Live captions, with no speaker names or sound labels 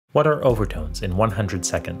What are overtones in 100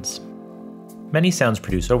 seconds? Many sounds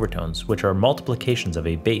produce overtones, which are multiplications of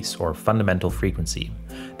a base or fundamental frequency.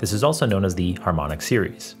 This is also known as the harmonic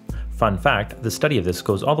series. Fun fact, the study of this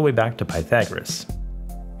goes all the way back to Pythagoras.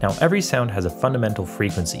 Now, every sound has a fundamental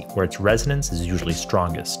frequency where its resonance is usually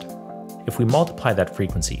strongest. If we multiply that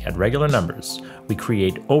frequency at regular numbers, we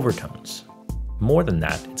create overtones. More than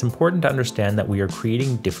that, it's important to understand that we are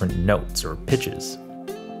creating different notes or pitches.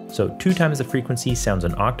 So 2 times the frequency sounds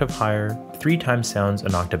an octave higher, 3 times sounds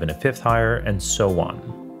an octave and a fifth higher, and so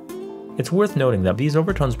on. It's worth noting that these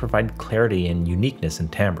overtones provide clarity and uniqueness in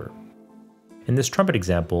timbre. In this trumpet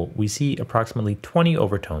example, we see approximately 20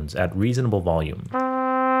 overtones at reasonable volume.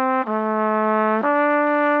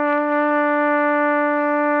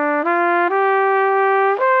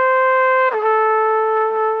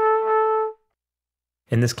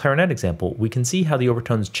 In this clarinet example, we can see how the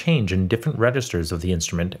overtones change in different registers of the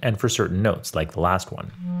instrument and for certain notes, like the last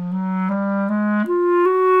one.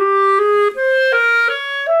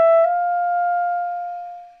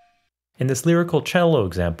 In this lyrical cello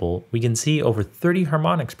example, we can see over 30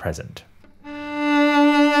 harmonics present.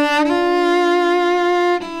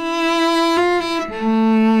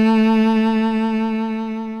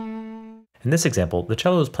 In this example, the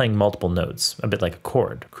cello is playing multiple notes, a bit like a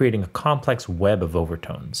chord, creating a complex web of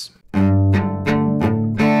overtones.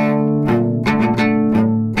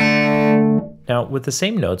 Now, with the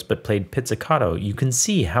same notes but played pizzicato, you can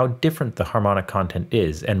see how different the harmonic content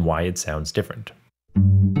is and why it sounds different.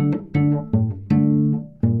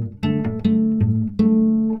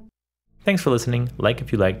 Thanks for listening, like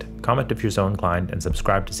if you liked, comment if you're so inclined, and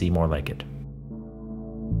subscribe to see more like it.